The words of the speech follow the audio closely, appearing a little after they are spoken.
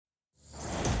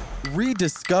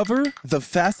Rediscover the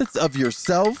facets of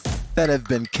yourself that have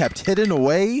been kept hidden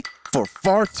away for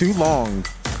far too long.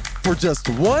 For just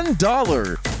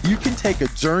 $1, you can take a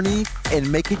journey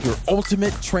and make it your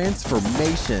ultimate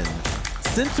transformation.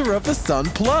 Center of the Sun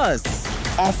Plus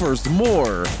offers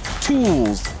more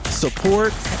tools,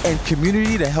 support, and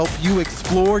community to help you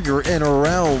explore your inner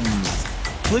realms.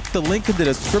 Click the link in the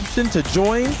description to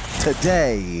join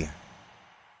today.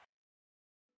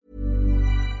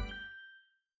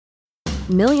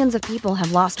 Millions of people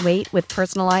have lost weight with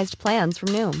personalized plans from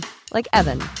Noom. Like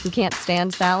Evan, who can't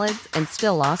stand salads and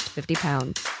still lost 50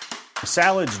 pounds.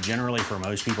 Salads generally for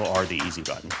most people are the easy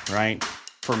button, right?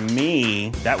 For me,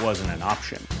 that wasn't an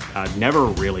option. I never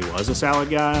really was a salad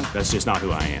guy. That's just not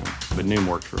who I am. But Noom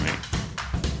worked for me.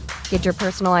 Get your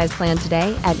personalized plan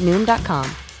today at Noom.com.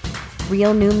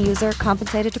 Real Noom user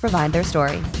compensated to provide their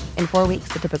story. In 4 weeks,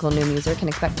 the typical Noom user can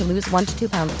expect to lose 1 to 2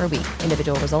 pounds per week.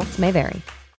 Individual results may vary.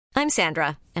 I'm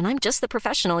Sandra, and I'm just the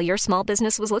professional your small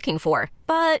business was looking for.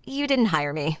 But you didn't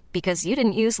hire me because you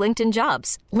didn't use LinkedIn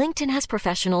Jobs. LinkedIn has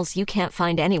professionals you can't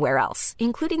find anywhere else,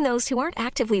 including those who aren't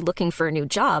actively looking for a new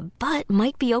job, but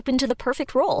might be open to the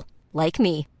perfect role, like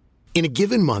me. In a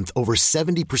given month, over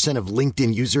 70% of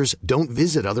LinkedIn users don't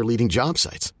visit other leading job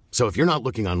sites. So if you're not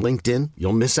looking on LinkedIn,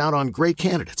 you'll miss out on great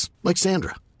candidates, like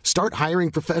Sandra. Start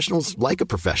hiring professionals like a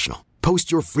professional. Post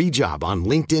your free job on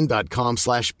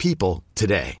linkedin.com/people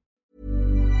today.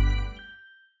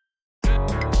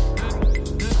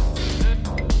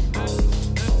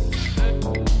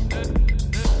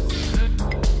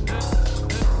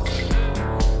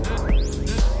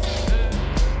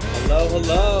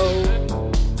 Hello.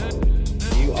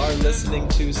 You are listening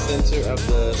to Center of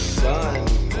the Sun.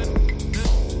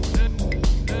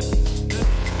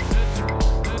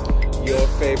 Your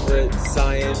favorite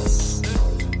science,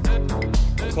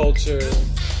 culture,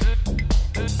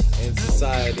 and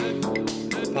society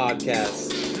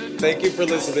podcast. Thank you for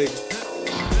listening.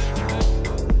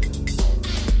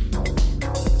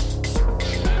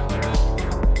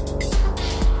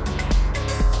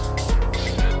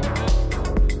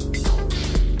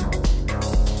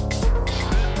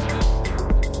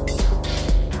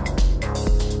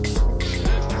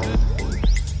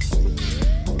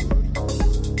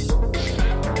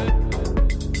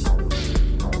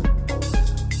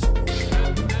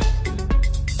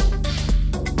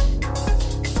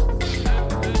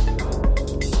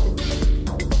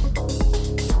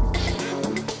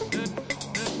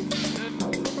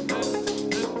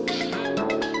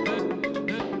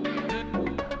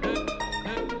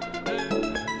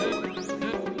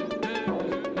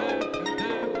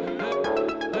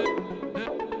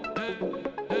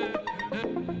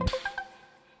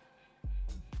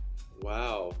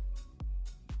 Wow.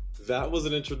 That was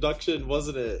an introduction,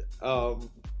 wasn't it?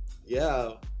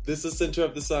 Yeah. This is Center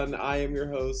of the Sun. I am your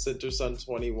host, Center Sun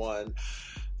 21.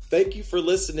 Thank you for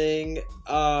listening.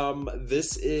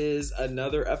 This is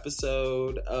another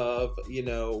episode of,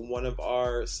 one of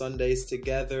our Sundays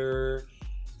together.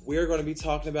 We're going to be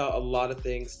talking about a lot of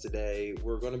things today.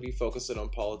 We're going to be focusing on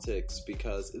politics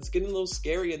because it's getting a little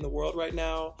scary in the world right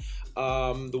now.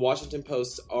 The Washington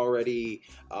Post already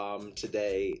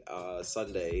today,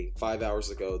 Sunday, 5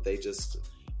 hours ago, they just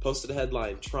posted a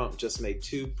headline. Trump just made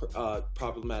 2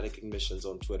 problematic admissions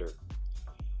on Twitter.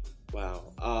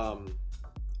 Wow.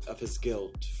 Of his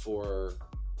guilt for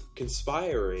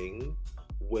conspiring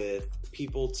with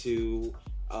people to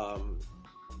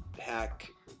hack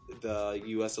the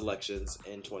U.S. elections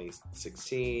in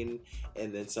 2016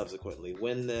 and then subsequently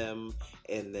win them,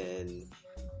 and then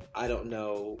I don't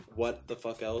know what the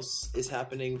fuck else is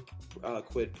happening,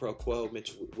 quid pro quo,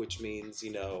 which means,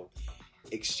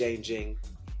 exchanging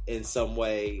in some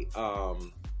way,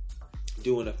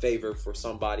 doing a favor for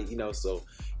somebody, so,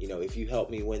 if you help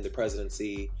me win the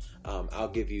presidency, I'll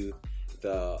give you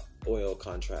the oil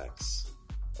contracts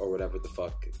or whatever the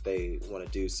fuck they want to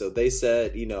do. So they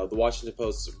said, the Washington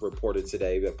Post reported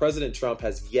today that President Trump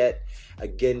has yet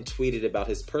again tweeted about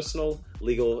his personal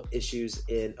legal issues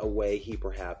in a way he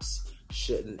perhaps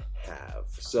shouldn't have.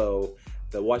 So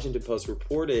the Washington Post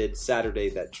reported Saturday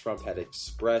that Trump had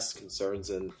expressed concerns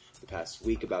in the past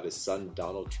week about his son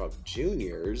Donald Trump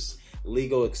Jr.'s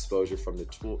legal exposure from the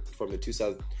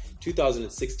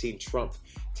 2016 Trump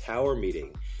Tower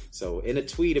meeting. So in a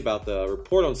tweet about the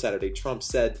report on Saturday, Trump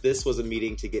said this was a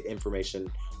meeting to get information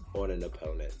on an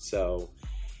opponent. So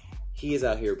he is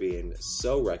out here being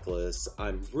so reckless.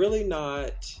 I'm really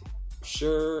not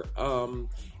sure.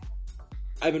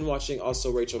 I've been watching also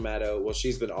Rachel Maddow. Well,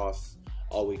 she's been off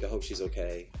all week. I hope she's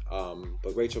okay.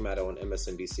 But Rachel Maddow on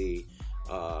MSNBC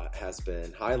has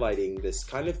been highlighting this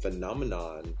kind of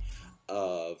phenomenon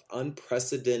of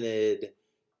unprecedented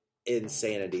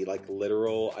insanity, like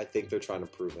literal. I think they're trying to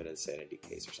prove an insanity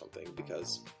case or something,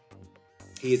 because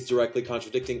he is directly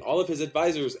contradicting all of his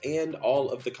advisors and all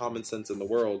of the common sense in the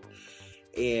world.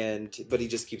 But he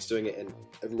just keeps doing it, and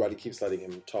everybody keeps letting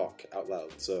him talk out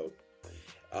loud. So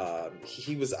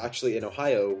he was actually in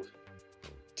Ohio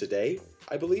today,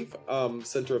 I believe.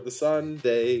 Center of the Sun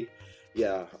Day.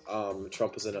 Yeah,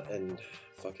 Trump was in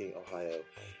fucking Ohio,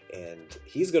 and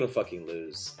he's gonna fucking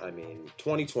lose. I mean,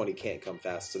 2020 can't come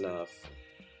fast enough.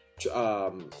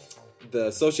 The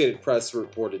Associated Press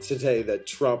reported today that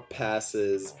Trump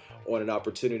passes on an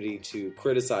opportunity to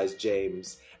criticize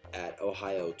James at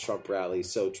Ohio Trump rally.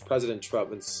 So President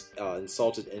Trump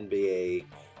insulted NBA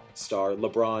star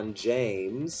LeBron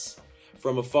James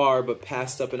from afar, but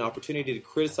passed up an opportunity to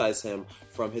criticize him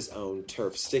from his own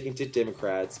turf, sticking to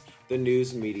Democrats, the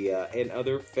news media, and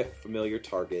other familiar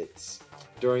targets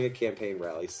during a campaign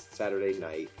rally Saturday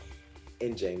night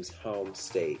in James' home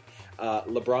state.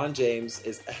 LeBron James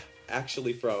is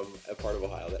actually from a part of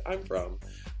Ohio that I'm from.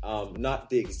 Not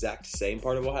the exact same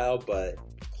part of Ohio, but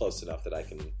close enough that I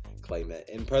can claim it.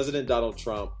 And President Donald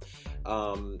Trump,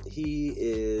 he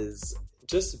is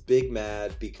just big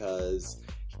mad because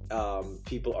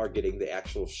people are getting the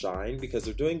actual shine because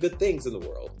they're doing good things in the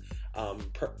world.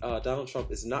 Donald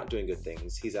Trump is not doing good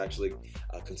things. He's actually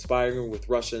conspiring with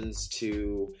Russians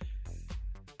to,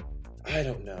 I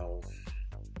don't know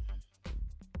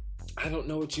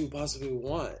what you possibly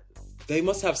want. They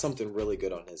must have something really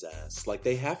good on his ass. Like,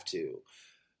 they have to.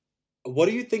 What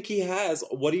do you think he has?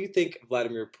 What do you think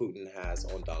Vladimir Putin has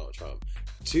on Donald Trump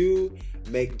to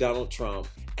make Donald Trump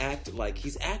act like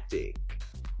he's acting?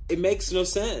 It makes no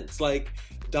sense. Like,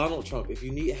 Donald Trump, if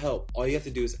you need help, all you have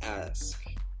to do is ask.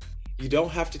 You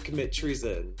don't have to commit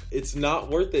treason. It's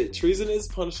not worth it. Treason is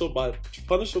punishable by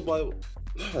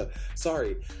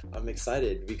sorry, I'm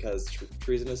excited because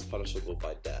treason is punishable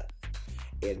by death.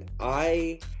 And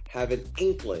I have an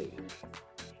inkling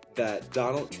that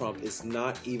Donald Trump is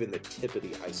not even the tip of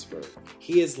the iceberg.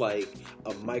 He is like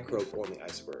a microbe on the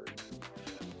iceberg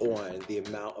on the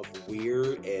amount of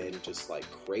weird and just like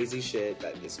crazy shit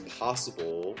that is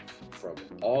possible from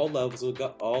all levels of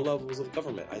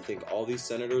government. I think all these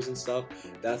senators and stuff,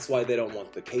 that's why they don't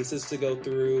want the cases to go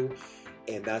through,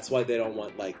 and that's why they don't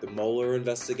want like the Mueller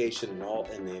investigation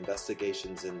and the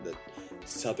investigations in the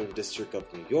Southern District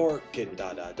of New York and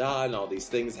and all these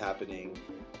things happening,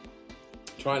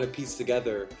 trying to piece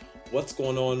together what's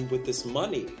going on with this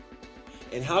money.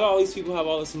 And how do all these people have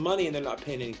all this money and they're not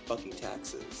paying any fucking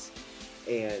taxes?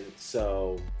 And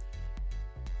so,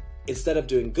 instead of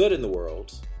doing good in the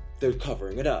world, they're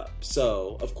covering it up.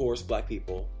 So, of course, black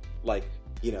people, like,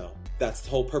 you know, that's the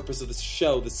whole purpose of the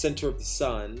show, the Center of the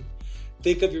Sun.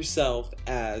 Think of yourself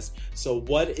as, so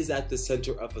what is at the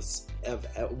center of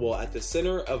at the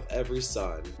center of every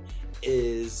sun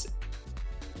is,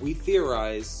 we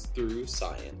theorize through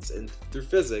science and through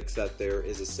physics that there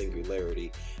is a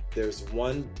singularity. There's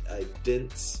one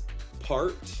dense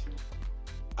part.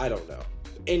 I don't know.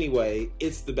 Anyway,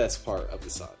 it's the best part of the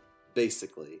sun,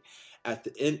 basically. At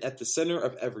the center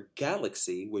of every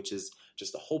galaxy, which is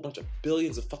just a whole bunch of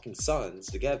billions of fucking suns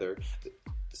together.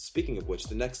 Speaking of which,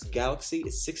 the next galaxy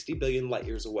is 60 billion light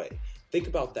years away. Think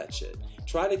about that shit.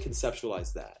 Try to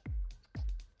conceptualize that.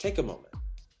 Take a moment.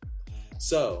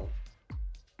 So,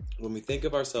 when we think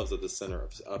of ourselves at the center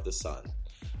of the sun,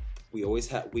 we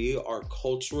are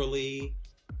culturally,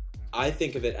 I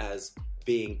think of it as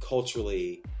being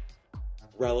culturally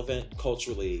relevant,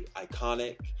 culturally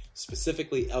iconic.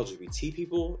 Specifically, LGBT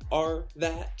people are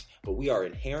that, but we are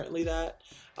inherently that,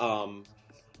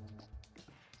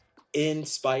 in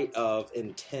spite of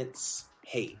intense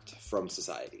hate from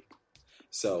society.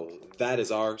 So that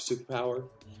is our superpower.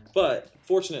 But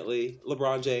fortunately,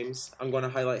 LeBron James, I'm going to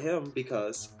highlight him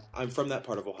because I'm from that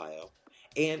part of Ohio.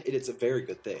 And it is a very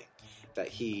good thing that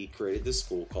he created this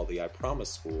school called the I Promise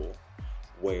School,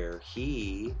 where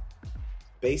he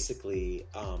basically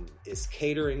is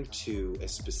catering to a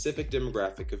specific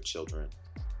demographic of children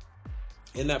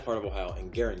in that part of Ohio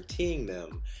and guaranteeing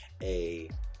them a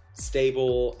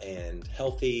stable and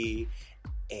healthy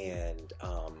and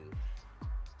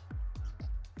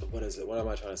what am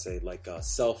I trying to say? Like a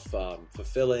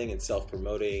self-fulfilling and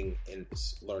self-promoting and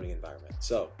learning environment.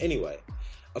 So anyway,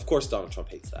 of course Donald Trump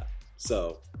hates that.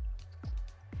 So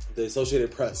the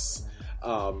Associated Press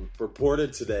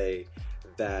reported today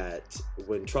that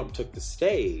when Trump took the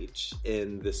stage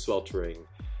in this sweltering,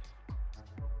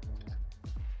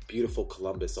 beautiful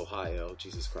Columbus, Ohio,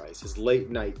 Jesus Christ, his late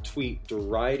night tweet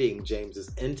deriding James's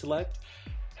intellect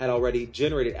had already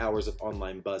generated hours of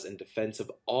online buzz in defense of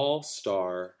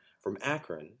All-Star from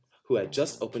Akron, who had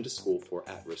just opened a school for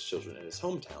at-risk children in his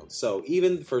hometown. So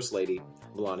even the First Lady,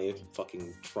 Melania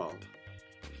fucking Trump,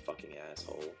 fucking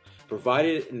asshole,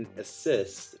 provided an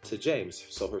assist to James.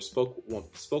 So her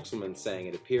spokeswoman saying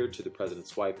it appeared to the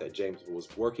president's wife that James was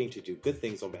working to do good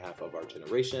things on behalf of our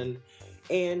generation,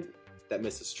 and that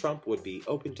Mrs. Trump would be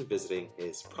open to visiting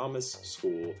his promised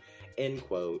school, end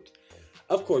quote.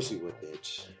 Of course you would,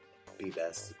 bitch. Be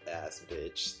best ass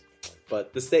bitch.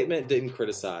 But the statement didn't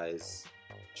criticize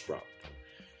Trump.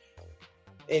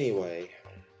 Anyway,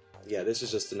 yeah, this is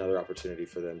just another opportunity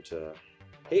for them to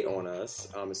hate on us,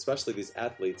 especially these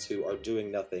athletes who are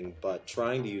doing nothing but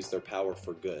trying to use their power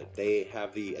for good. They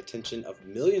have the attention of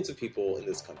millions of people in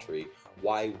this country.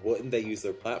 Why wouldn't they use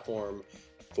their platform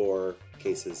for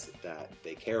cases that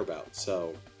they care about?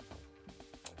 So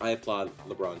I applaud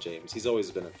LeBron James. He's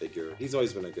always been a figure. He's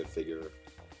always been a good figure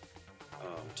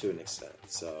to an extent.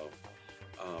 So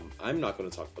I'm not going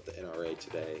to talk about the NRA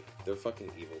today. They're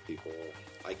fucking evil people.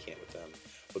 I can't with them.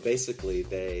 But basically,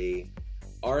 they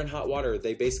are in hot water.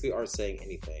 They basically aren't saying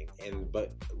anything.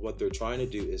 But what they're trying to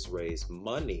do is raise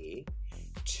money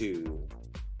to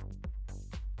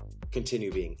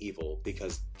continue being evil,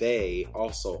 because they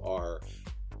also are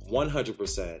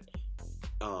 100%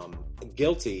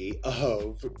 guilty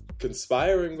of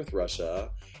conspiring with Russia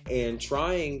and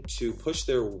trying to push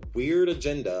their weird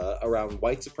agenda around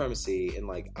white supremacy. And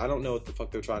I don't know what the fuck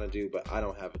they're trying to do, but I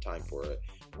don't have the time for it.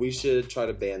 We should try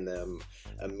to ban them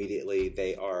immediately.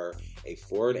 They are a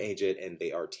foreign agent and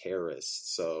they are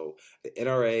terrorists. So the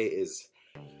NRA is...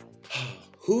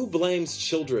 Who blames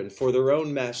children for their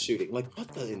own mass shooting? What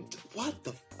the...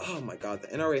 Oh my God, the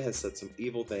NRA has said some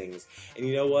evil things. And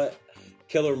you know what?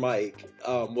 Killer Mike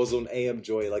was on AM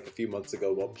Joy a few months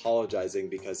ago apologizing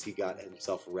because he got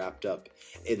himself wrapped up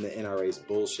in the NRA's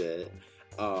bullshit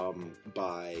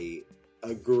by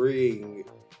agreeing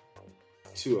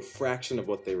to a fraction of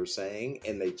what they were saying,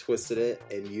 and they twisted it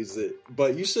and used it.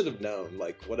 But you should have known,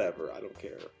 whatever, I don't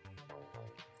care.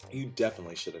 You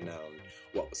definitely should have known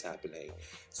what was happening.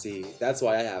 See, that's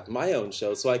why I have my own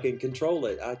show, so I can control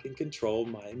it. I can control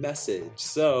my message.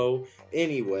 So,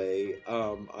 anyway,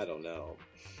 I don't know.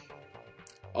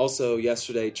 Also,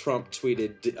 yesterday, Trump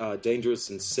tweeted, dangerous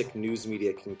and sick news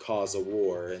media can cause a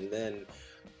war. And then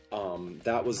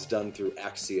that was done through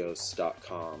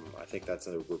Axios.com. I think that's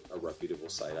a reputable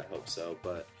site. I hope so.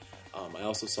 But I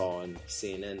also saw on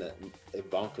CNN that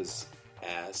Ivanka's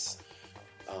ass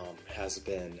has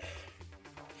been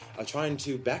trying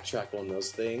to backtrack on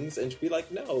those things and to be like,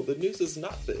 no, the news is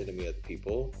not the enemy of the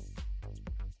people.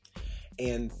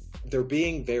 And they're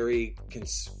being very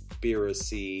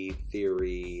conspiracy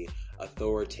theory,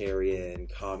 authoritarian,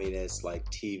 communist,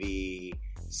 TV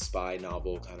spy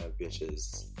novel kind of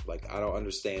bitches. I don't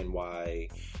understand why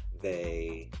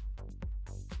they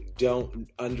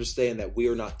don't understand that we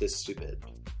are not this stupid.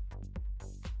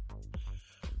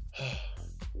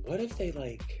 What if they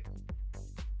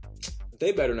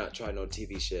they better not try no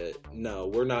TV shit. No,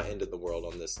 we're not ending the world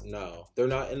on this. No, they're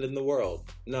not ending the world.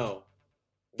 No,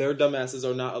 their dumbasses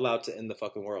are not allowed to end the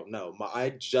fucking world. No,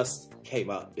 I just came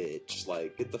up, bitch.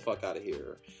 Get the fuck out of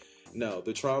here. No,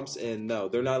 the Trumps and no,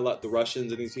 they're not allowed. The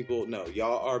Russians and these people. No,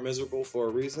 y'all are miserable for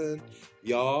a reason.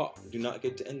 Y'all do not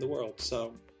get to end the world.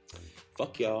 So,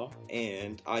 fuck y'all.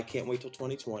 And I can't wait till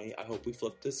 2020. I hope we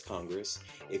flip this Congress.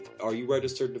 Are you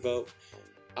registered to vote?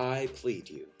 I plead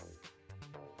you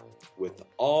with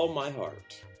all my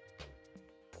heart,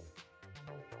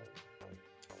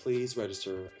 please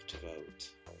register to vote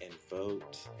and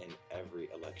vote in every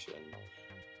election.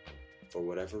 For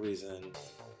whatever reason,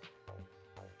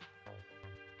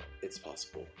 it's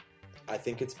possible. I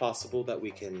think it's possible that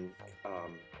we can,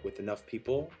 with enough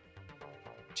people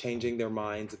changing their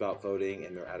minds about voting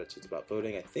and their attitudes about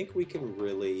voting, I think we can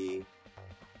really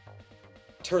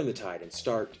turn the tide and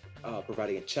start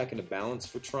providing a check and a balance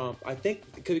for Trump. I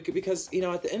think because,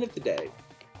 at the end of the day,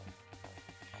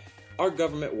 our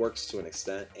government works to an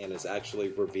extent and is actually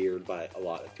revered by a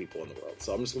lot of people in the world.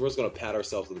 So we're just going to pat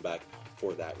ourselves on the back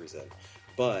for that reason.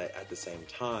 But at the same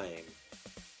time,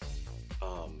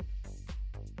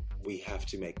 we have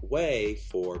to make way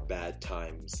for bad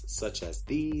times such as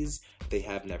these. They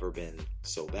have never been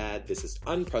so bad. This is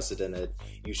unprecedented.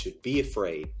 You should be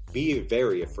afraid. Be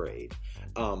very afraid.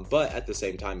 But at the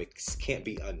same time, it can't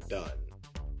be undone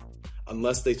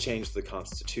unless they change the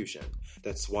Constitution.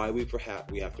 That's why we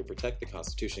have to protect the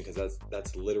Constitution, because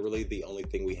that's literally the only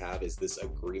thing we have is this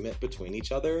agreement between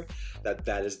each other.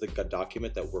 That is the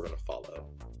document that we're going to follow.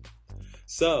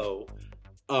 So,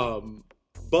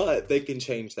 but they can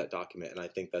change that document, and I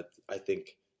think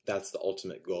that's the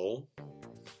ultimate goal.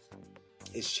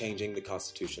 is changing the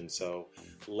Constitution. So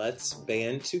let's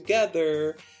band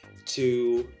together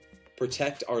to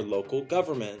protect our local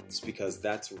governments, because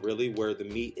that's really where the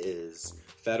meat is.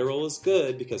 Federal is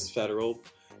good because federal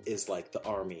is like the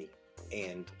army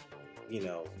and, you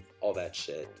know, all that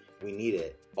shit. We need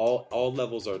it. All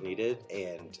levels are needed,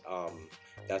 and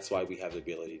that's why we have the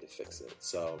ability to fix it.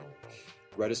 So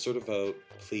register to vote,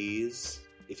 please.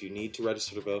 If you need to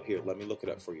register to vote, here, let me look it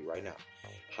up for you right now.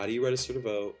 How do you register to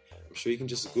vote? I'm sure you can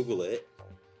just Google it.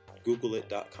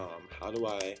 Googleit.com. How do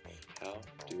I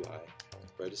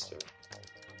register?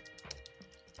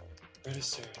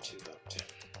 Register to vote.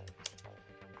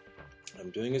 I'm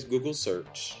doing a Google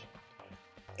search,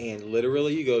 and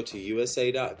literally you go to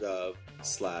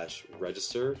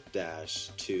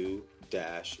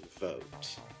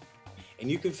usa.gov/register-to-vote. And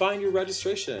you can find your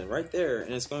registration right there,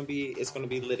 and it's gonna be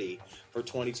litty for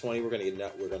 2020. We're gonna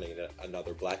get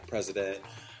another black president,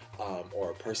 or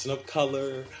a person of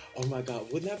color. Oh my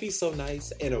God, wouldn't that be so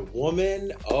nice? And a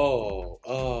woman.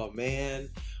 Oh man,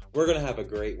 we're gonna have a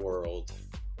great world.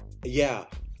 Yeah,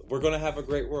 we're gonna have a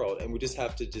great world, and we just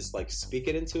have to just like speak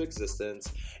it into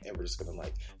existence, and we're just gonna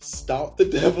like stomp the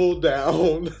devil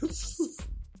down.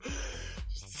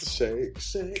 Shake,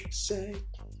 shake, shake.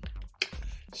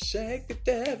 Shake the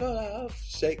devil off.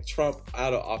 Shake Trump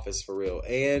out of office for real.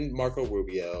 And Marco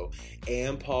Rubio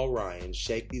and Paul Ryan.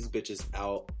 Shake these bitches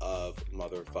out of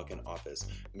motherfucking office.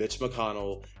 Mitch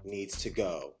McConnell needs to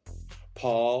go.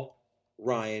 Paul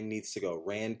Ryan needs to go.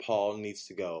 Rand Paul needs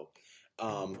to go.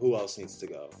 Who else needs to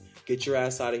go? Get your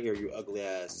ass out of here, you ugly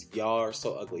ass. Y'all are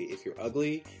so ugly. If you're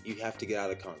ugly, you have to get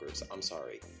out of Congress. I'm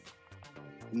sorry.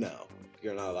 No.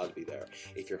 You're not allowed to be there.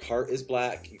 If your heart is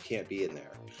black, you can't be in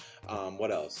there.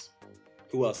 What else?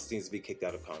 Who else needs to be kicked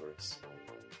out of Congress?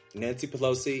 Nancy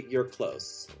Pelosi, you're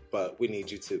close, but we need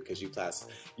you too, because you passed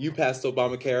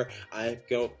Obamacare.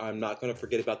 I'm not going to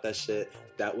forget about that shit.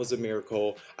 That was a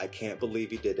miracle. I can't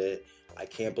believe you did it. I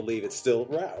can't believe it's still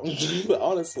around.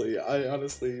 honestly,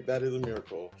 that is a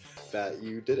miracle that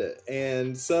you did it.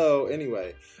 And so,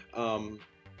 anyway, I'm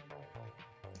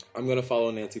going to follow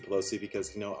Nancy Pelosi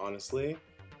because, honestly,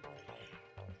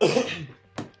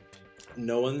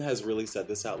 no one has really said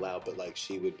this out loud, but, like,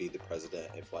 she would be the president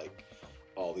if, like,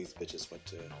 all these bitches went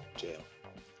to jail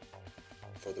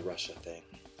for the Russia thing.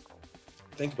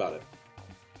 Think about it.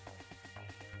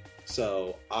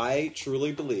 So, I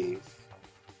truly believe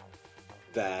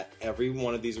that every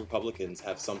one of these Republicans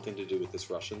have something to do with this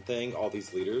Russian thing, all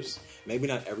these leaders. Maybe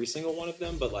not every single one of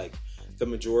them, but, like, the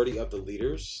majority of the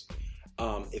leaders.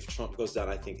 If Trump goes down,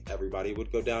 I think everybody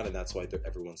would go down, and that's why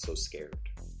everyone's so scared.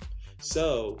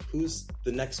 So, who's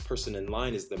the next person in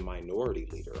line is the minority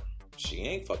leader. She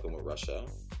ain't fucking with Russia.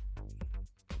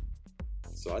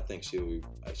 So I think she would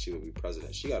be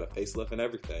president. She got a facelift and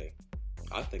everything.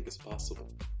 I think it's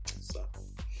possible. So,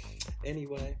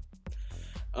 anyway,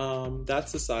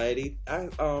 that's society.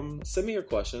 Send me your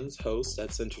questions,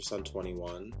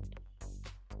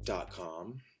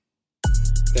 host@centersun21.com.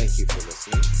 Thank you for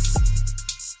listening.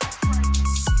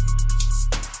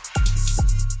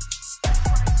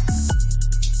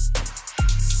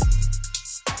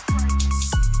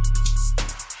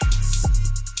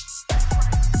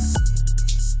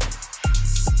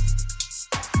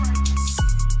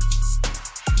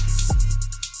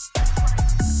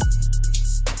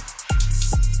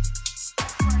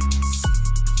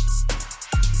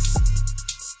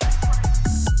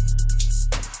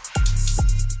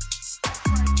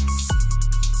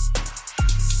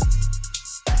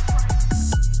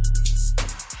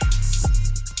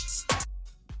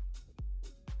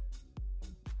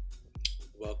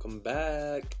 Welcome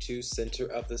back to Center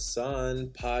of the Sun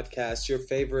podcast, your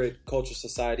favorite culture,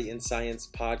 society, and science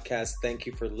podcast. Thank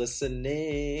you for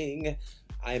listening.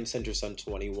 I am Center Sun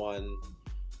 21.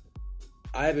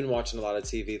 I've been watching a lot of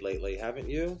TV lately, haven't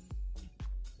you?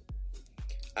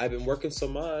 I've been working so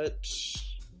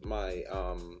much. I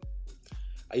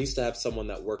used to have someone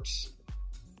that worked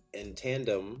in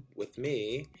tandem with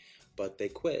me, but they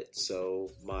quit, so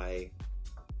my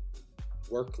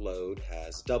workload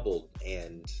has doubled,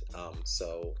 and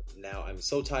so now I'm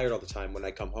so tired all the time. When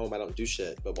I come home, I don't do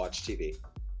shit but watch TV.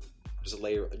 Just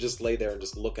lay there and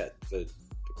just look at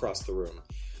across the room.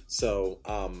 So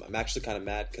I'm actually kind of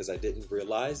mad because I didn't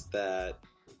realize that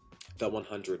the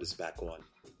 100 is back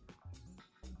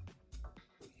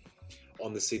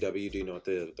on the CW. Do you know what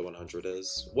the 100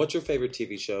 is? What's your favorite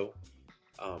TV show?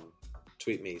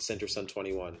 Tweet me,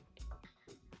 CenterSun21.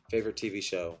 Favorite TV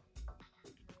show.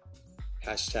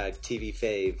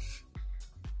 #TVFave.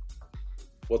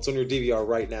 What's on your DVR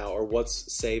right now, or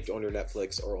what's saved on your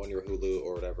Netflix or on your Hulu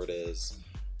or whatever it is?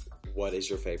 What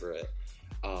is your favorite?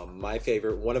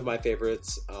 One of my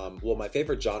favorites, my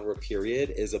favorite genre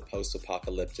period is a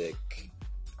post-apocalyptic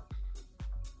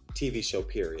TV show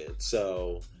period.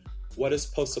 So what is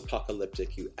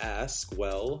post-apocalyptic, you ask?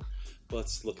 Well,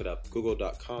 let's look it up.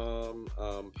 Google.com,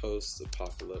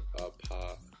 post-apocalyptic.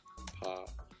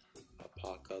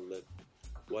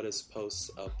 What is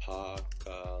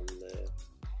post-apocalyptic?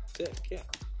 Yeah.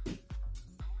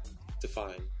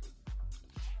 Define.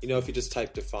 You know, if you just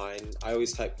type define, I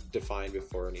always type define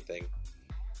before anything.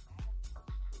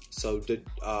 So,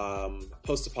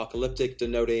 post-apocalyptic,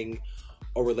 denoting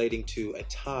or relating to a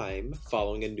time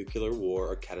following a nuclear war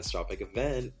or catastrophic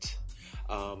event.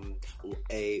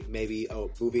 Maybe a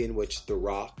movie in which The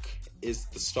Rock is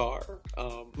the star,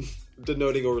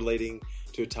 denoting or relating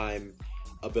to a time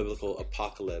of biblical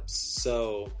apocalypse.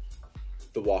 So,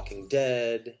 The Walking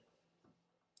Dead,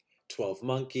 12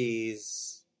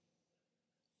 Monkeys.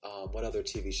 What other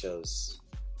TV shows?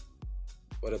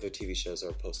 What other TV shows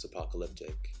are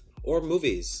post-apocalyptic? Or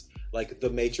movies. Like The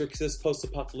Matrix is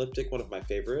post-apocalyptic, one of my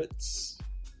favorites.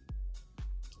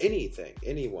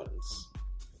 Anyone's.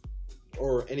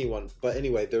 Or anyone. But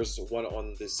anyway, there's one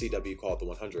on the CW called The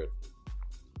 100.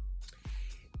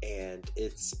 And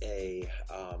it's a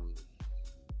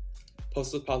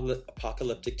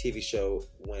post-apocalyptic TV show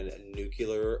when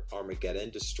nuclear Armageddon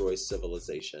destroys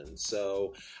civilization.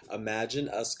 So imagine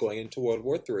us going into World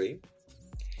War III,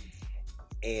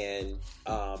 and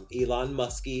Elon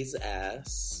Musk's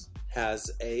ass has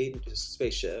a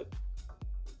spaceship,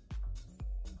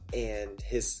 and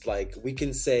we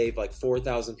can save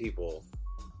 4,000 people,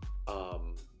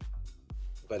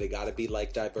 but it gotta be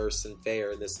diverse and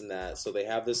fair and this and that. So they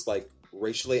have this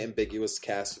racially ambiguous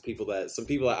cast of people some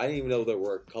people I didn't even know that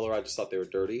were color. I just thought they were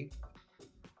dirty.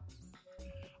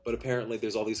 But apparently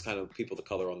there's all these kind of people of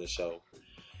color on the show.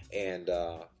 And,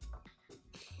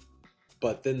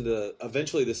 but then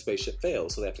eventually the spaceship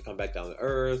fails, so they have to come back down to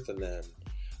Earth, and then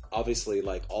obviously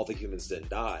all the humans didn't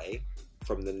die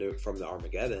from the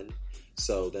Armageddon.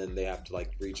 So then they have to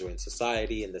rejoin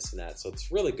society and this and that. So it's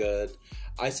really good.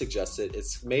 I suggest it.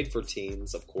 It's made for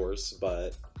teens, of course,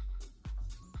 but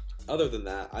other than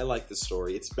that, I like the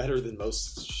story. It's better than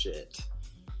most shit.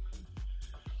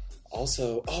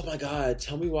 Also, oh my god,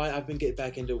 tell me why I've been getting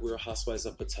back into Real Housewives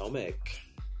of Potomac.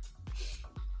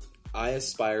 I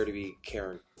aspire to be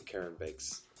Karen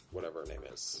Banks, whatever her name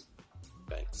is.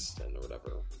 Bankston or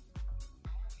whatever.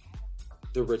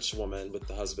 The rich woman with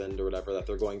the husband or whatever, that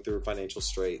they're going through financial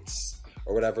straits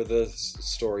or whatever the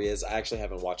story is. I actually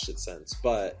haven't watched it since,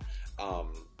 but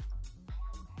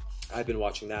I've been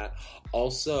watching that.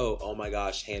 Also, oh my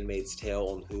gosh, Handmaid's Tale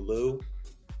on Hulu.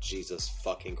 Jesus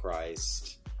fucking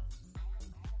Christ.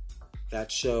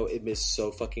 That show, it is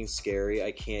so fucking scary.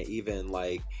 I can't even,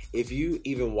 if you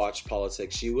even watch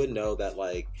politics, you would know that,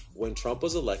 when Trump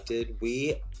was elected,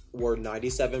 we were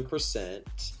 97%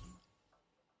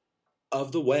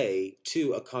 of the way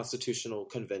to a constitutional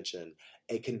convention.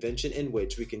 A convention in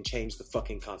which we can change the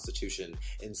fucking constitution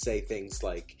and say things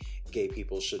like gay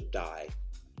people should die.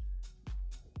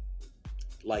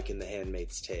 Like in The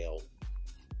Handmaid's Tale.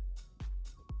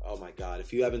 Oh my god,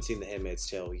 if you haven't seen The Handmaid's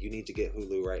Tale, you need to get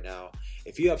Hulu right now.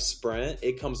 If you have Sprint,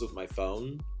 it comes with my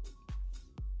phone.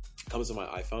 It comes with my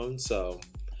iPhone, so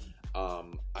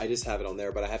I just have it on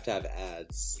there, but I have to have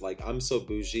ads. I'm so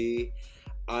bougie.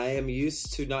 I am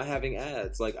used to not having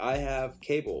ads. I have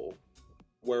cable,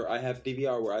 where I have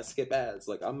DVR, where I skip ads.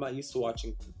 I'm not used to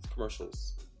watching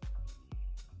commercials.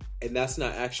 And that's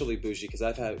not actually bougie, because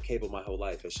I've had cable my whole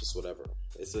life. It's just whatever.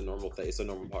 It's a normal thing. It's a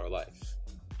normal part of life.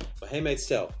 But Handmaid's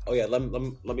Tale. Oh yeah, let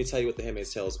me tell you what The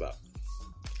Handmaid's Tale is about.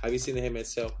 Have you seen The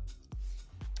Handmaid's Tale?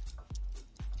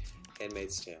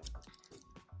 Handmaid's Tale.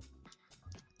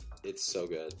 It's so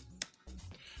good.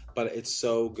 But it's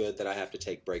so good that I have to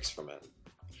take breaks from it.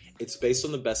 It's based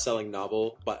on the best-selling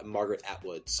novel by Margaret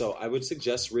Atwood. So I would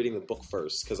suggest reading the book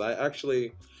first, because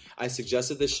I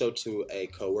suggested this show to a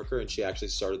coworker, and she actually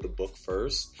started the book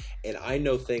first. And I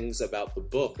know things about the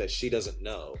book that she doesn't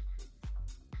know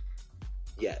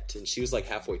yet. And she was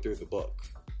halfway through the book.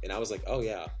 And I was like, oh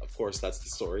yeah, of course that's the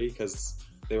story, because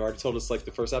they already told us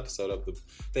the first episode of the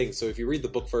thing. So if you read the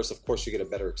book first, of course you get a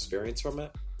better experience from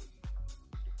it.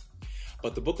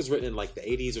 But the book was written in the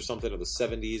 80s or something, or the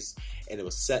 70s, and it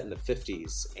was set in the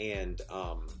 50s. And,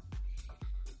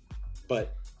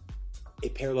 but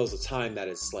it parallels a time that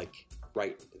is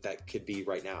that could be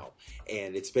right now.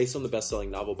 And it's based on the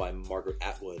best-selling novel by Margaret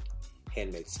Atwood,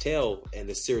 Handmaid's Tale. And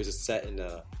this series is set in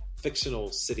a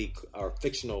fictional city, or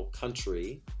fictional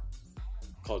country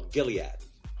called Gilead,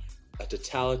 a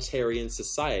totalitarian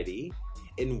society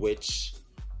in which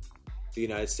the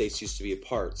United States used to be a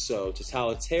part. So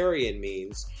totalitarian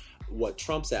means what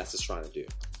Trump's ass is trying to do.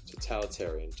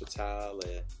 Totalitarian.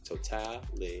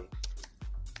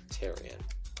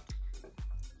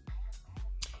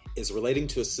 Is relating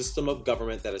to a system of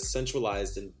government that is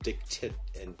centralized and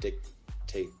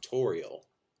dictatorial,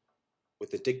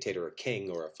 with a dictator, a king,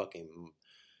 or a fucking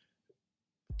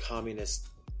communist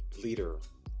leader,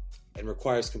 and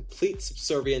requires complete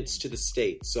subservience to the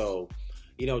state. So,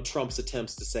 you know, Trump's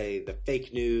attempts to say the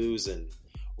fake news and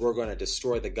we're going to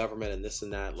destroy the government and this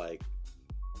and that, like,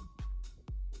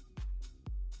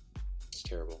 it's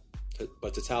terrible.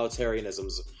 But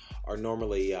totalitarianisms are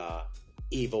normally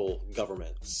evil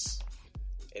governments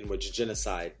in which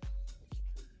genocide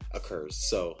occurs.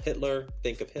 So Hitler,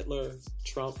 think of Hitler.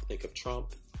 Trump, think of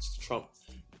Trump. Trump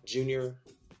Jr.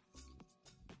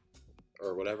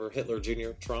 or whatever. Hitler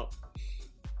Jr., Trump.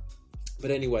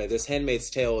 But anyway, this Handmaid's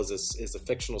Tale is a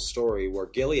fictional story where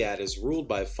Gilead is ruled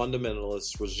by a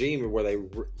fundamentalist regime where they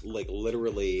like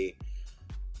literally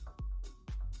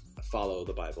follow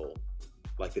the Bible.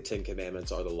 Like the Ten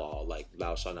Commandments are the law. Like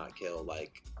thou shalt not kill.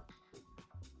 Like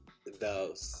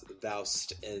thou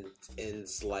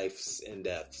ends lifes and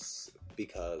deaths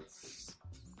because,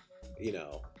 you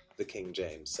know, the King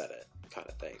James said it, kind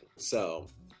of thing. So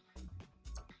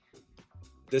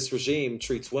this regime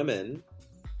treats women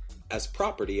as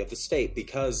property of the state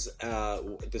because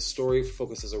the story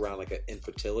focuses around like an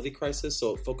infertility crisis.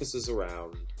 So it focuses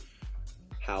around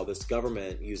how this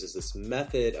government uses this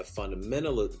method of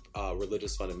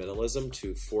religious fundamentalism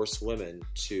to force women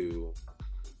to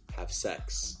have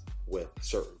sex with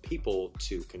certain people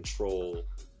to control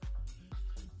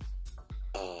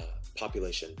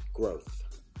population growth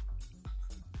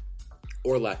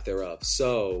or lack thereof.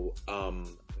 So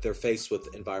they're faced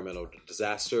with environmental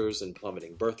disasters and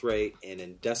plummeting birth rate, and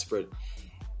in desperate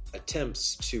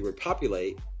attempts to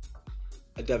repopulate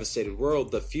a devastated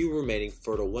world, the few remaining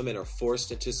fertile women are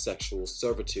forced into sexual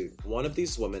servitude. One of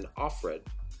these women, Offred,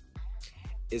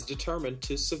 is determined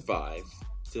to survive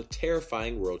the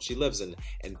terrifying world she lives in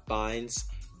and finds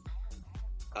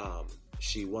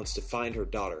she wants to find her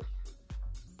daughter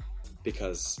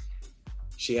because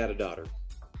she had a daughter.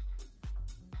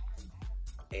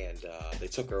 And they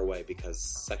took her away because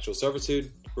sexual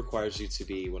servitude requires you to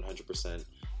be 100%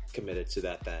 committed to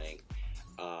that thing.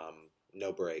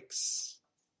 No breaks.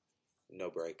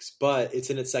 But it's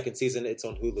in its second season. It's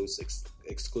on Hulu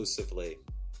exclusively.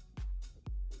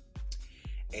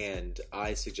 And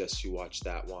I suggest you watch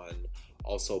that one.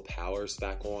 Also, Power's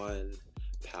back on.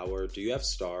 Power, do you have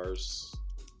Stars?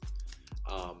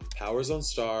 Power's on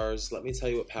Stars. Let me tell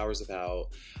you what Power's about.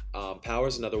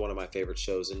 Power's another one of my favorite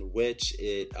shows in which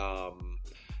it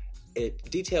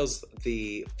details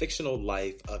the fictional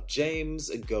life of James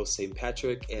and Ghost St.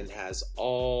 Patrick and has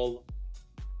all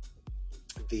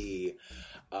the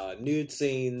nude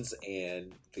scenes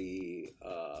and the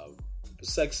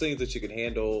sex scenes that you can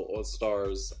handle on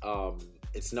Stars.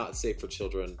 It's not safe for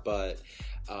children, but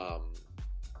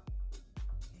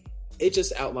it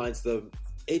just outlines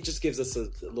it just gives us a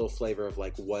little flavor of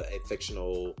like what a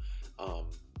fictional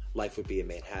life would be in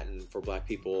Manhattan for Black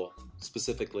people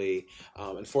specifically.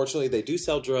 Unfortunately, they do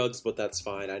sell drugs, but that's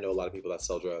fine. I know a lot of people that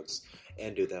sell drugs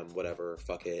and do them, whatever,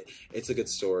 fuck it. It's a good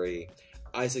story.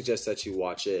 I suggest that you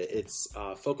watch it. It's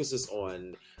focuses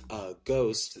on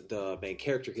Ghost, the main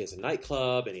character. He has a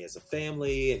nightclub and he has a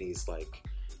family and he's like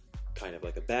kind of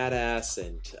like a badass.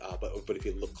 And but if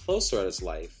you look closer at his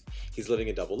life, he's living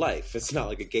a double life. It's not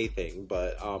like a gay thing,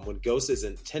 but when Ghost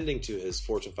isn't tending to his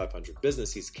Fortune 500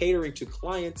 business, he's catering to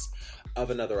clients of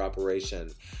another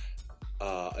operation,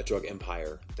 a drug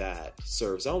empire that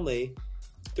serves only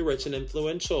the rich and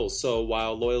influential. So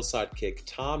while loyal sidekick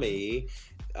Tommy,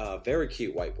 very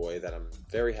cute white boy that I'm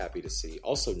very happy to see,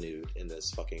 also nude in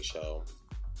this fucking show,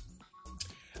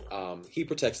 he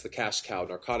protects the cash cow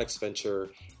narcotics venture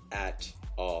at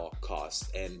all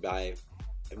costs. And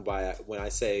when I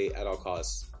say at all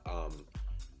costs,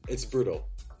 it's brutal.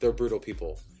 They're brutal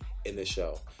people in this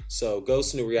show. So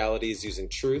Ghost New Reality is using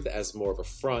truth as more of a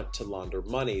front to launder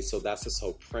money. So that's this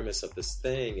whole premise of this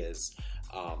thing is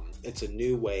it's a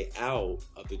new way out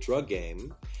of the drug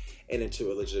game and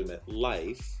into a legitimate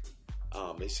life.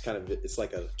 It's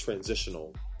like a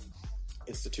transitional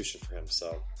institution for him.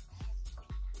 So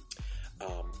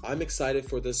I'm excited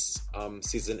for this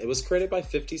season. It was created by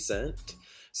 50 Cent.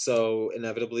 So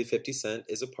inevitably 50 Cent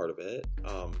is a part of it.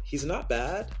 He's not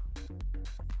bad,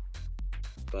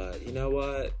 but you know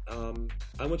what?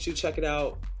 I want you to check it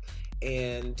out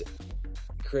and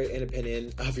create an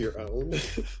opinion of your own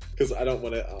because I don't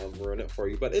want to ruin it for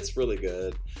you, but it's really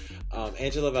good.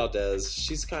 Angela Valdez,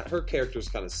 her character's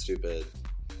kind of stupid.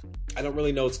 I don't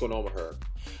really know what's going on with her.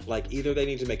 Like, either they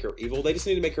need to make her evil, they just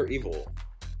need to make her evil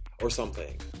or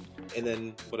something, and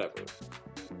then whatever,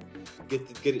 get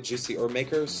it juicy, or make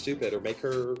her stupid, or make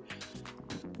her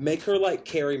like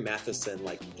Carrie Mathison,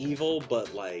 like evil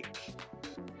but like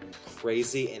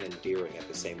crazy and endearing at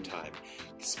the same time.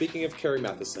 Speaking of Carrie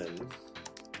Mathison,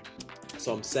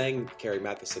 so I'm saying Carrie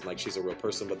Mathison like she's a real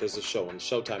person, but there's a show on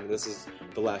Showtime, and this is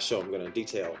the last show I'm going to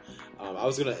detail. I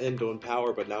was going to end on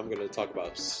Power, but now I'm going to talk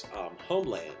about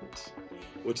Homeland,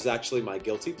 which is actually my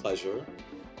guilty pleasure,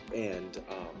 and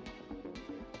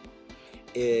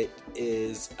it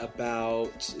is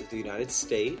about the United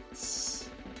States,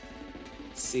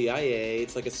 CIA.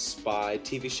 It's like a spy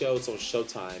TV show. It's on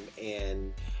Showtime,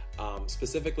 and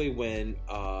specifically when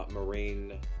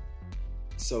Marine.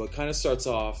 So it kind of starts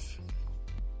off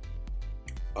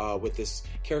with this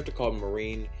character called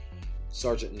Marine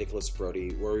Sergeant Nicholas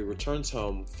Brody, where he returns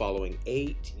home following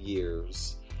 8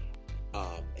 years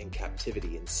in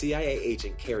captivity. And CIA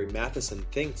agent Carrie Mathison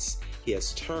thinks he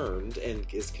has turned and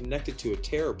is connected to a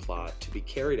terror plot to be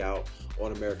carried out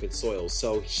on American soil.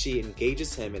 So she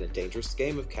engages him in a dangerous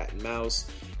game of cat and mouse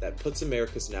that puts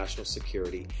America's national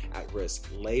security at risk.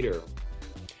 Later,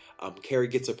 Carrie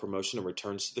gets a promotion and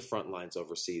returns to the front lines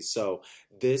overseas. So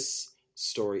this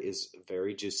story is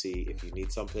very juicy. If you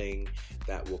need something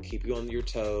that will keep you on your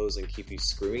toes and keep you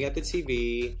screaming at the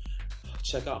TV,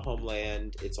 check out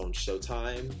Homeland. It's on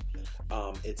Showtime.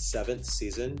 Its 7th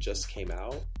season just came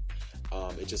out.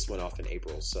 It just went off in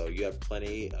April, so you have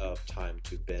plenty of time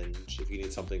to binge. If you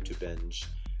need something to binge,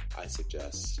 I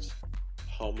suggest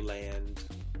Homeland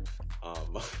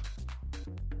on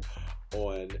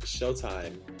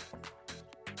Showtime.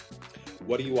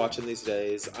 What are you watching these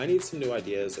days? I need some new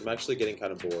ideas. I'm actually getting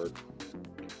kind of bored.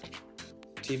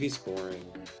 TV's boring.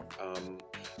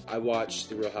 I watched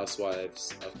The Real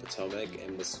Housewives of Potomac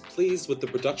and was pleased with the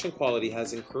production quality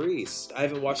has increased. I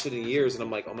haven't watched it in years, and I'm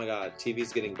like, oh my god,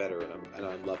 TV's getting better, and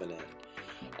I'm loving it.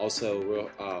 Also,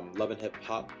 Love and Hip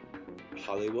Hop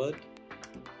Hollywood,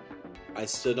 I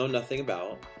still know nothing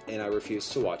about, and I refuse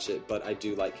to watch it, but I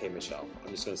do like K. Michelle.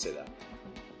 I'm just going to say that.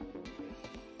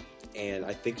 And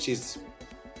I think she's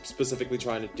specifically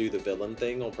trying to do the villain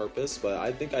thing on purpose, but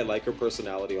I think I like her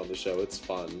personality on the show. It's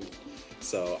fun.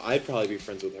 So I'd probably be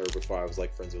friends with her before I was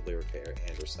like friends with Lyrica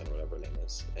Anderson or whatever her name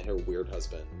is, and her weird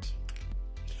husband.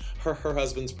 Her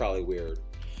husband's probably weird,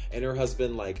 and her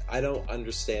husband, like, I don't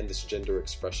understand this gender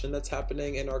expression that's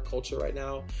happening in our culture right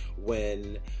now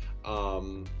when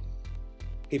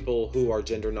people who are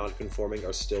gender non-conforming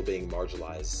are still being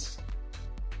marginalized.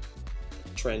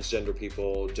 Transgender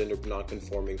people, gender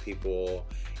non-conforming people,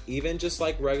 even just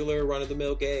like regular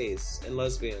run-of-the-mill gays and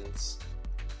lesbians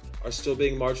are still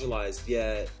being marginalized,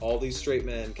 yet all these straight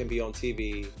men can be on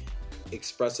TV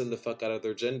expressing the fuck out of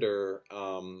their gender.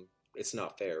 It's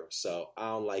not fair. So I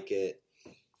don't like it.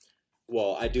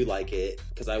 Well, I do like it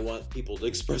because I want people to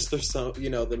express themselves,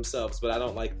 but I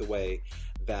don't like the way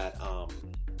that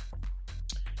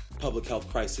public health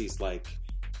crises like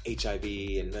HIV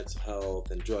and mental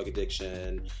health and drug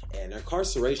addiction and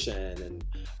incarceration and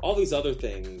all these other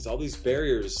things, all these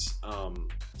barriers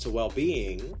to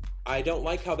well-being, I don't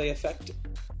like how they affect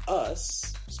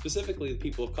us, specifically the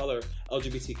people of color,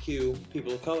 LGBTQ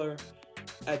people of color,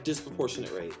 at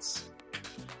disproportionate rates.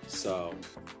 So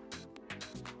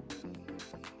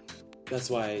that's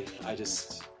why I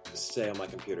just stay on my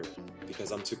computer,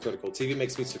 because I'm too critical. TV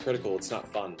makes me too critical. It's not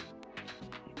fun.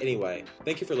 Anyway,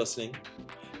 thank you for listening.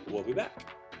 We'll be back.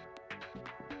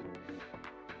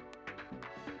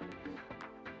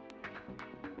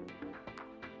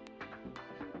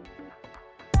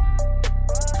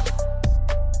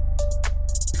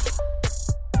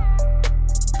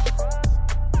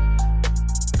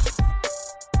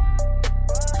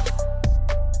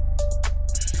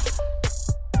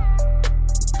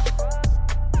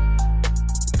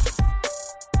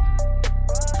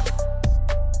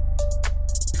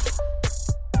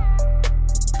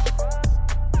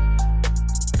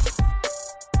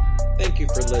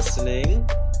 Listening.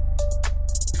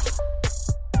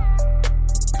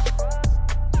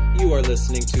 You are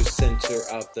listening to Center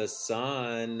of the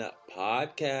Sun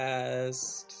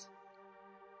podcast.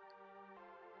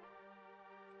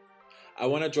 I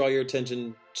want to draw your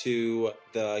attention to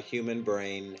the human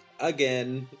brain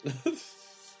again.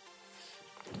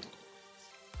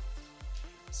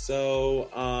 So,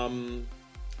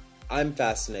 I'm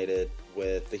fascinated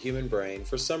with the human brain.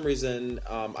 For some reason,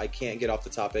 I can't get off the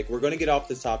topic. We're going to get off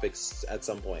the topics at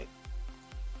some point.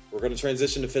 We're going to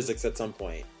transition to physics at some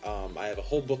point. I have a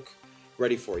whole book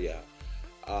ready for you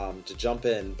to jump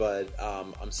in, but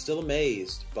I'm still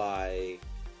amazed by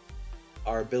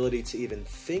our ability to even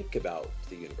think about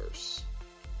the universe.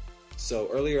 So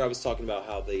earlier I was talking about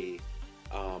how the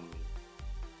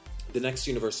next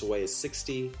universe away is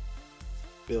 60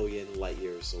 billion light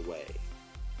years away.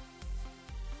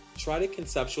 Try to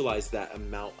conceptualize that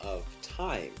amount of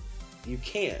time. You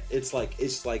can't. It's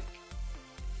like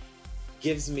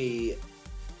gives me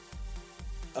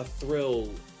a thrill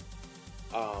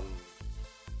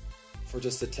for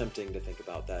just attempting to think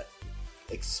about that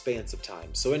expanse of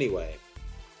time. So anyway,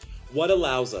 what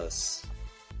allows us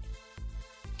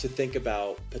to think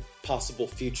about possible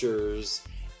futures,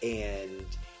 and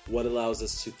what allows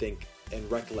us to think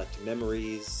and recollect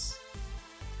memories,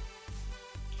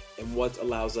 and what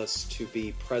allows us to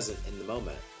be present in the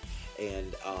moment,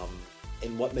 and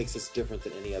what makes us different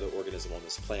than any other organism on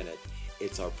this planet?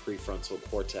 It's our prefrontal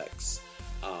cortex.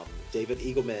 David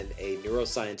Eagleman, a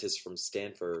neuroscientist from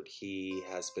Stanford, he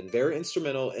has been very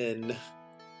instrumental in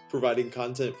providing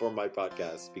content for my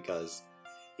podcast, because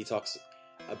he talks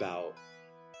about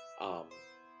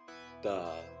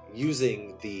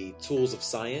using the tools of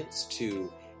science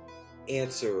to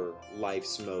answer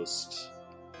life's most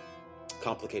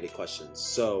complicated questions.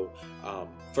 So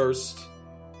first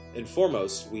and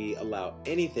foremost, we allow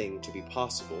anything to be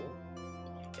possible,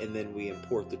 and then we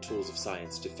import the tools of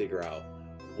science to figure out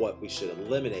what we should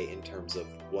eliminate in terms of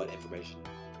what information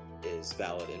is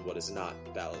valid and what is not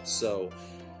valid. So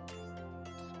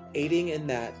aiding in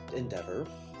that endeavor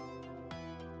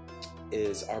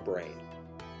is our brain,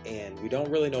 and we don't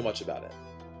really know much about it.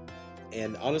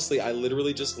 And honestly, I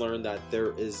literally just learned that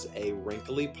there is a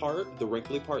wrinkly part. The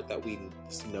wrinkly part that we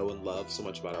know and love so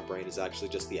much about our brain is actually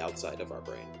just the outside of our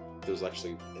brain. There's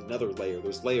actually another layer.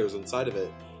 There's layers inside of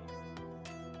it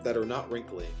that are not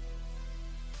wrinkly.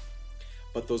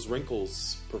 But those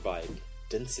wrinkles provide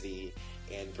density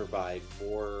and provide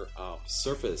more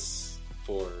surface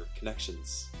for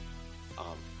connections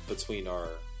between our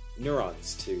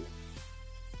neurons to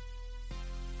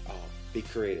be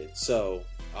created. So,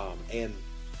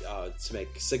 to make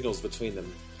signals between them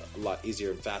a lot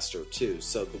easier and faster too.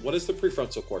 So what is the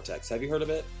prefrontal cortex? Have you heard of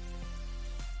it?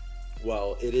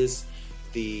 Well, it is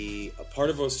a part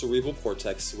of our cerebral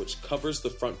cortex which covers the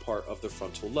front part of the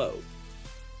frontal lobe.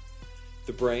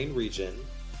 The brain region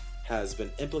has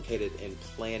been implicated in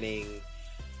planning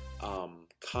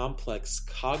complex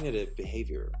cognitive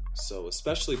behavior, so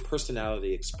especially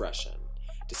personality expression,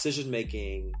 decision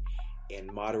making,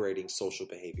 and moderating social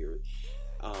behavior.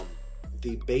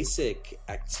 The basic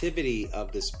activity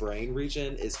of this brain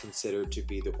region is considered to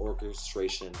be the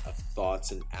orchestration of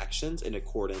thoughts and actions in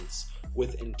accordance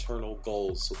with internal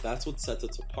goals. So that's what sets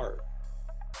us apart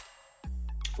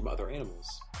from other animals,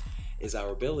 is our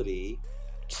ability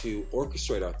to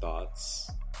orchestrate our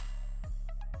thoughts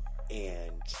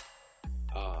and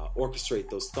orchestrate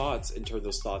those thoughts and turn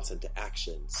those thoughts into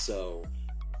action. So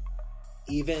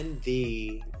even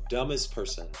the dumbest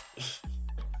person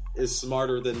is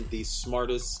smarter than the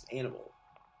smartest animal.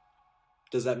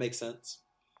 Does that make sense?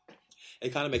 It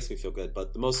kind of makes me feel good,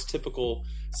 but the most typical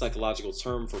psychological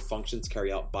term for functions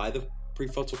carried out by the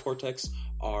prefrontal cortex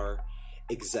are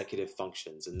executive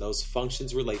functions, and those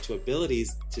functions relate to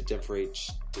abilities to differentiate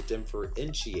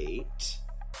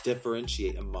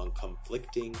among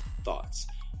conflicting thoughts,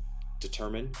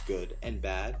 determine good and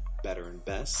bad, better and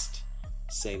best,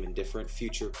 same and different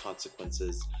future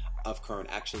consequences of current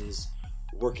actions,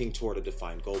 working toward a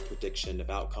defined goal, prediction of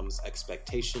outcomes,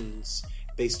 expectations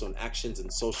based on actions,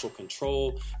 and social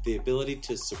control, the ability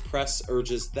to suppress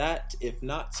urges that, if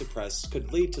not suppressed,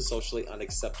 could lead to socially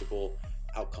unacceptable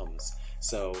outcomes.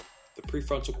 So the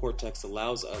prefrontal cortex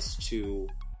allows us to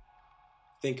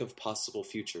think of possible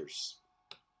futures.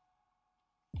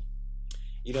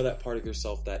 You know, that part of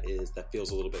yourself that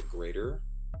feels a little bit greater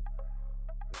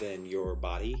than your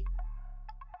body?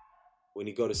 When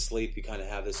you go to sleep, you kind of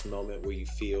have this moment where you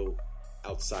feel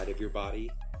outside of your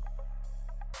body.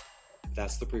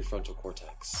 That's the prefrontal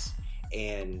cortex.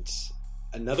 And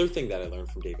another thing that I learned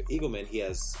from David Eagleman, he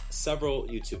has several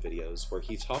YouTube videos where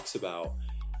he talks about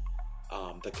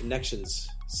the connections.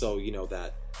 So, you know,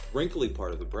 that wrinkly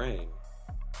part of the brain,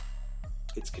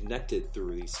 it's connected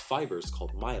through these fibers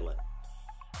called myelin.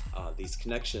 These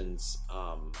connections,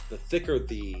 the thicker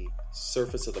the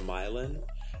surface of the myelin,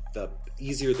 the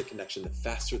easier the connection, the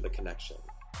faster the connection.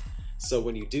 So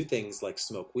when you do things like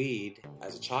smoke weed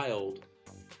as a child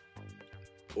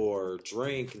or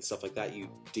drink and stuff like that, you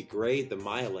degrade the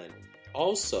myelin,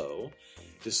 also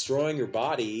destroying your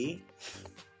body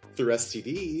through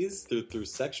STDs, through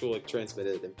sexually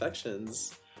transmitted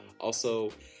infections,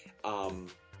 also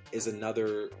is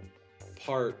another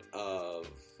part of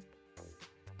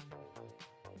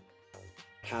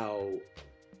how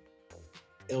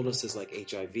illnesses like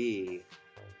HIV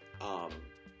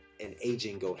and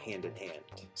aging go hand in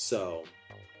hand. So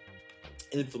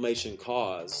inflammation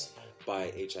caused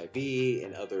by HIV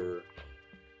and other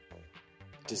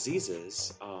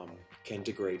diseases can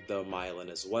degrade the myelin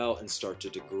as well and start to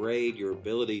degrade your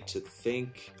ability to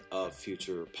think of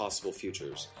possible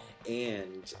futures.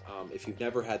 And if you've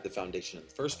never had the foundation in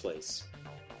the first place,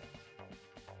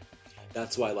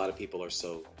 that's why a lot of people are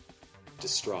so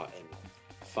distraught and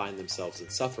find themselves in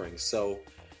suffering. So,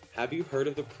 have you heard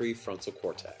of the prefrontal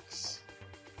cortex?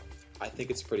 I think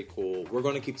it's pretty cool. We're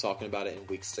going to keep talking about it in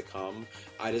weeks to come.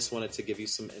 I just wanted to give you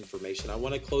some information. I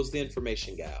want to close the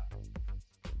information gap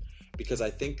because I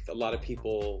think a lot of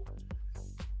people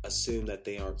assume that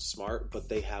they aren't smart, but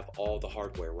they have all the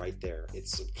hardware right there.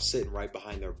 It's sitting right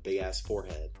behind their big ass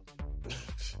forehead,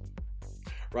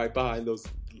 right behind those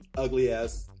ugly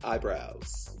ass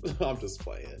eyebrows. I'm just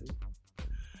playing.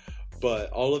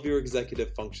 But all of your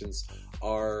executive functions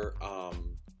are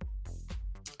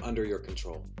under your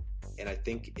control. And I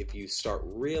think if you start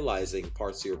realizing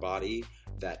parts of your body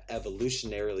that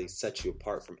evolutionarily set you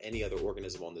apart from any other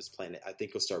organism on this planet, I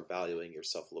think you'll start valuing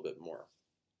yourself a little bit more.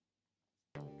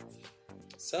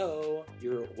 So,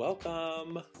 you're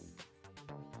welcome.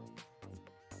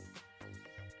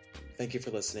 Thank you for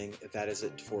listening. That is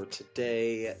it for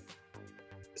today.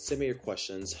 Send me your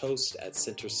questions,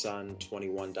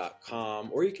 host@centersun21.com,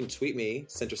 or you can tweet me,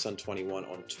 centersun21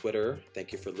 on Twitter.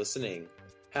 Thank you for listening.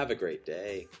 Have a great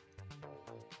day.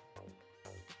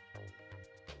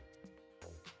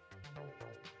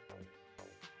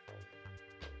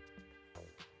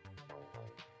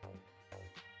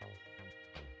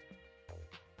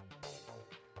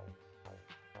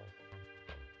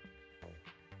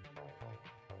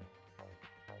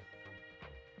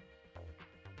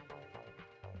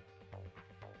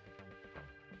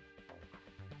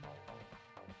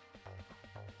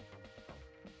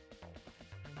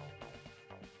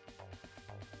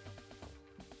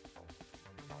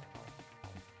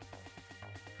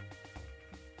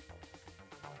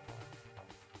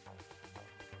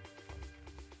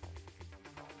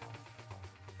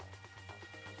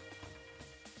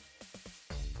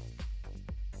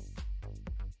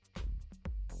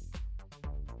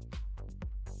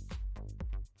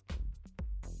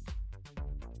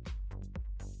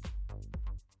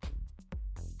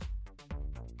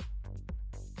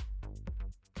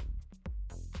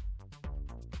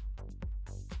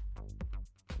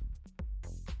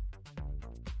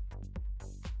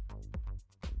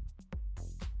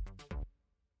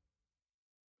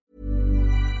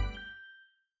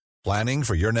 Planning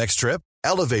for your next trip?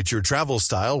 Elevate your travel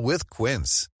style with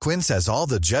Quince. Quince has all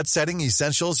the jet-setting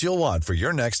essentials you'll want for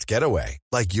your next getaway,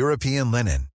 like European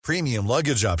linen, premium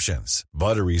luggage options,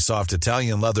 buttery soft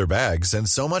Italian leather bags, and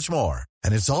so much more.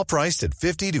 And it's all priced at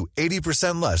 50 to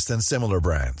 80% less than similar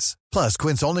brands. Plus,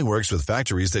 Quince only works with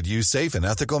factories that use safe and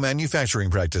ethical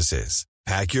manufacturing practices.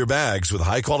 Pack your bags with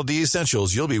high-quality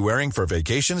essentials you'll be wearing for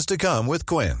vacations to come with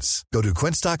Quince. Go to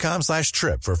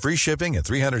quince.com/trip for free shipping and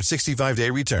 365-day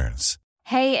returns.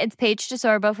 Hey, it's Paige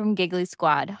DeSorbo from Giggly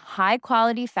Squad. High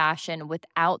quality fashion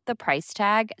without the price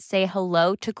tag. Say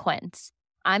hello to Quince.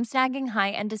 I'm snagging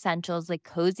high-end essentials like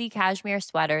cozy cashmere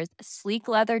sweaters, sleek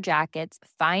leather jackets,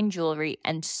 fine jewelry,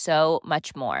 and so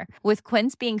much more. With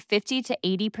Quince being 50 to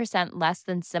 80% less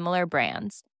than similar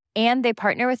brands. And they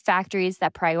partner with factories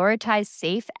that prioritize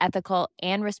safe, ethical,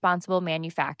 and responsible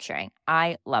manufacturing.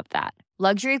 I love that.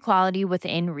 Luxury quality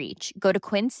within reach. Go to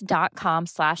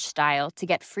quince.com/style to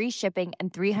get free shipping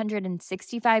and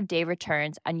 365-day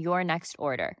returns on your next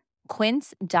order.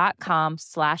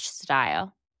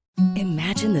 Quince.com/style.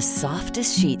 Imagine the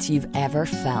softest sheets you've ever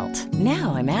felt.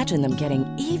 Now imagine them getting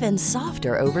even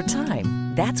softer over time.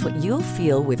 That's what you'll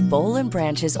feel with Boll &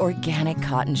 Branch's organic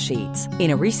cotton sheets.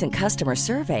 In a recent customer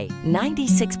survey,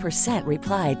 96%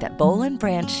 replied that Boll &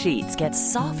 Branch sheets get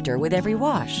softer with every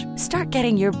wash. Start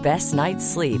getting your best night's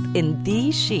sleep in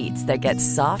these sheets that get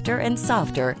softer and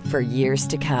softer for years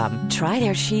to come. Try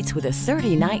their sheets with a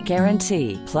 30-night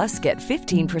guarantee. Plus, get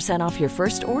 15% off your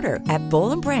first order at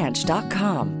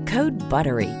bollandbranch.com. Code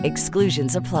BUTTERY.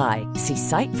 Exclusions apply. See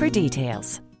site for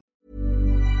details.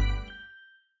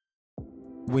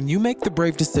 When you make the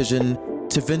brave decision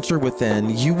to venture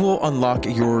within, you will unlock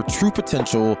your true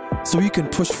potential so you can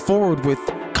push forward with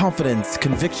confidence,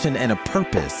 conviction, and a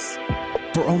purpose.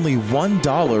 For only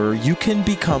 $1, you can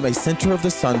become a Center of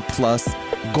the Sun Plus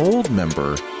Gold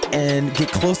member and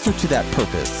get closer to that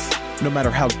purpose. No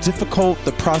matter how difficult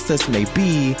the process may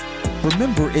be,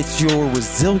 remember it's your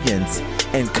resilience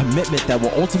and commitment that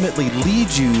will ultimately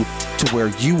lead you to where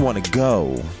you want to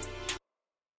go.